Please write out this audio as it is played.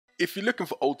If you're looking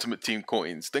for Ultimate Team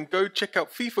coins, then go check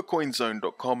out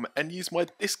FIFACoinZone.com and use my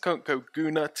discount code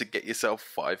GUNA to get yourself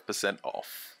 5%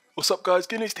 off. What's up guys,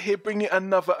 Gunnist here bringing you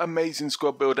another amazing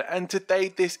squad builder, and today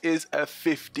this is a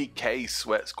 50k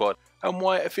sweat squad. And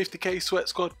why a 50k sweat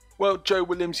squad? Well, Joe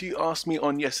Williams, you asked me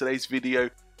on yesterday's video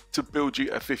to build you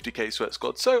a 50k sweat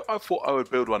squad, so I thought I would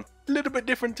build one a little bit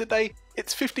different today.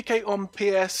 It's 50k on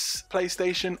PS,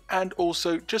 PlayStation, and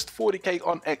also just 40k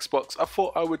on Xbox. I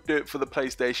thought I would do it for the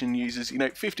PlayStation users,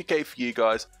 50k for you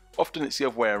guys. Often it's the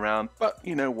other way around, but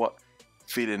you know what,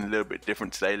 feeling a little bit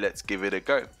different today, let's give it a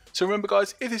go. So remember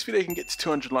guys, if this video can get to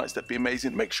 200 likes, that'd be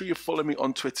amazing. Make sure you follow me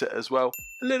on Twitter as well.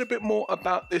 A little bit more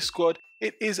about this squad.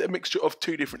 It is a mixture of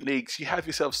two different leagues. You have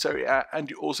yourself Serie A and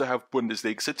you also have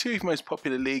Bundesliga. So two of the most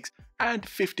popular leagues, and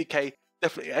 50k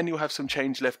definitely, and you'll have some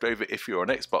change left over if you're on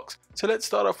Xbox. So let's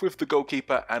start off with the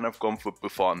goalkeeper, and I've gone for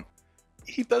Buffon.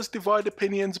 He does divide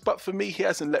opinions, but for me he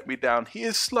hasn't let me down. He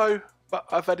is slow, but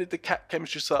I've added the cat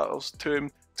chemistry styles to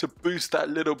him to boost that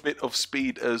little bit of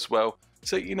speed as well.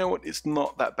 So you know what, it's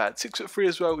not that bad. 6'3"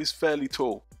 as well, he's fairly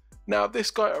tall. Now this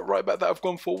guy right back that I've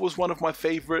gone for was one of my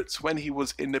favourites when he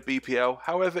was in the BPL.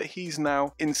 However, he's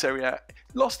now in Serie A.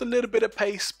 Lost a little bit of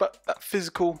pace, but that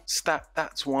physical stat,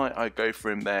 that's why I go for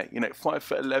him there.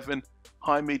 5'11",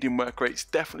 high medium work rates,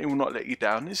 definitely will not let you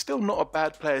down. He's still not a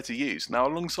bad player to use. Now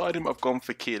alongside him I've gone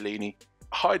for Chiellini.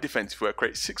 High defensive work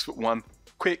rate, 6'1",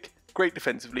 quick, great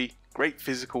defensively, great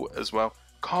physical as well.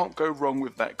 Can't go wrong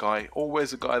with that guy.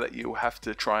 Always a guy that you'll have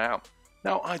to try out.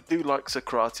 Now I do like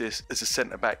Socrates as a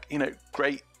centre back.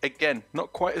 Great, again,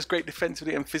 not quite as great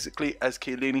defensively and physically as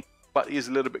Chiellini, but he is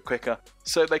a little bit quicker,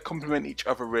 so they complement each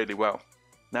other really well.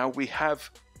 Now we have,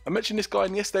 I mentioned this guy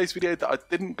in yesterday's video that I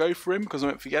didn't go for him because I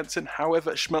went for Janssen.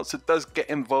 However, Schmelzer does get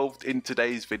involved in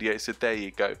today's video, so there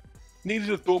you go. Needed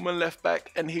a Dortmund left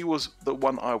back and he was the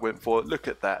one I went for. Look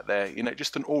at that there,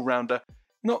 just an all-rounder.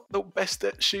 Not the best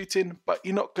at shooting, but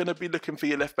you're not going to be looking for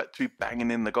your left back to be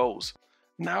banging in the goals.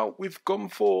 Now we've gone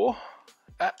for,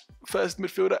 at first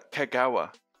midfielder,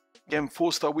 Kagawa. Again,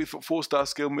 4-star weak foot, 4-star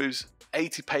skill moves,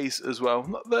 80 pace as well.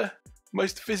 Not the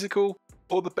most physical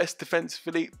or the best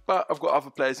defensively, but I've got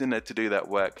other players in there to do that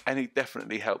work, and he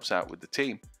definitely helps out with the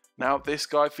team. Now this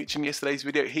guy featured in yesterday's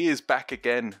video, he is back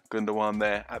again. Gundogan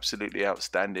there, absolutely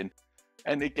outstanding.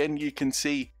 And again, you can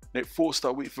see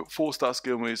 4-star weak foot, 4-star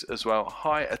skill moves as well.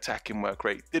 High attacking work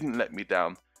rate, didn't let me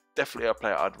down. Definitely a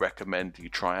player I'd recommend you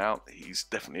try out. He's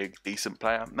definitely a decent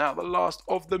player. Now the last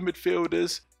of the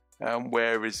midfielders, and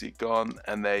where is he gone?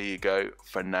 And there you go,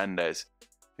 Fernandes.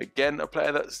 Again, a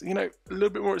player that's a little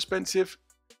bit more expensive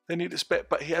than you'd expect,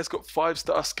 but he has got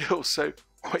 5-star skills. So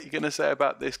what are you going to say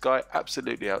about this guy?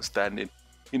 Absolutely outstanding.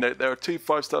 There are 2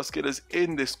 5-star skillers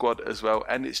in this squad as well,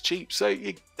 and it's cheap, so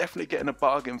you're definitely getting a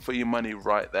bargain for your money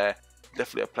right there.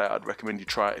 Definitely a player I'd recommend you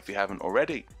try it if you haven't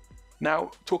already.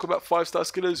 Now, talk about 5-star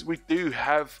skillers, we do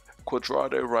have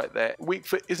Quadrado right there. Weak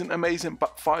foot isn't amazing,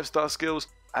 but 5-star skills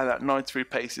and that 93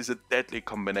 pace is a deadly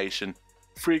combination.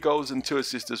 3 goals and 2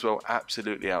 assists as well,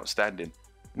 absolutely outstanding.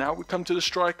 Now we come to the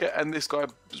striker, and this guy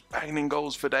was banging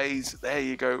goals for days. There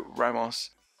you go, Ramos.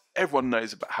 Everyone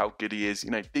knows about how good he is,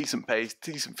 decent pace,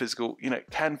 decent physical,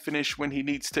 can finish when he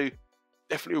needs to.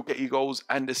 Definitely will get you goals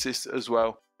and assists as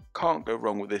well. Can't go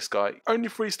wrong with this guy. Only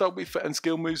 3-star weak foot and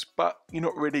skill moves, but you're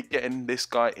not really getting this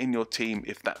guy in your team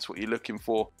if that's what you're looking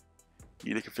for.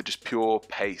 You're looking for just pure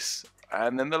pace.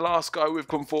 And then the last guy we've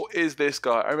gone for is this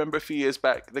guy. I remember a few years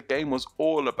back, the game was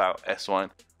all about S1.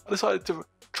 I decided to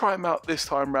try him out this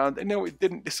time round, and it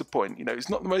didn't disappoint. He's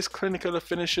not the most clinical of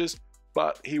finishers,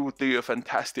 but he will do a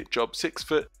fantastic job. 6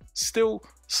 foot, still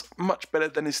much better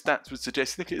than his stats would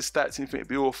suggest. Look at his stats and you think it'd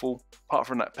be awful, apart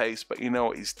from that pace, but you know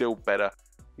what, he's still better.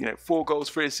 4 goals,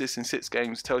 3 assists in 6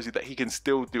 games tells you that he can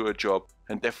still do a job,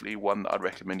 and definitely one that I'd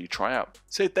recommend you try out.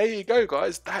 So there you go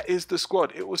guys, that is the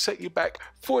squad. It will set you back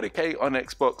 40k on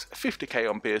Xbox, 50k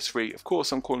on PS3. Of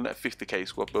course I'm calling it a 50k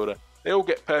squad builder. They all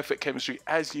get perfect chemistry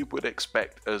as you would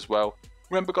expect as well.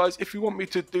 Remember guys, if you want me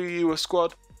to do you a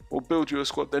squad or build you a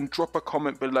squad, then drop a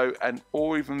comment below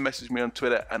or even message me on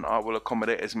Twitter, and I will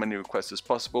accommodate as many requests as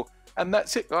possible. And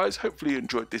that's it guys, hopefully you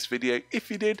enjoyed this video. If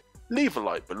you did, leave a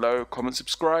like below, comment,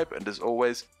 subscribe, and as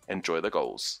always, enjoy the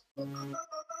goals.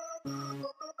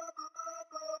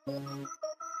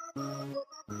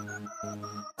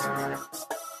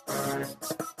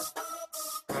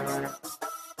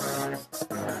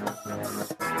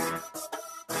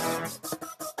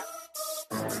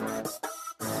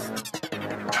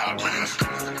 Top list.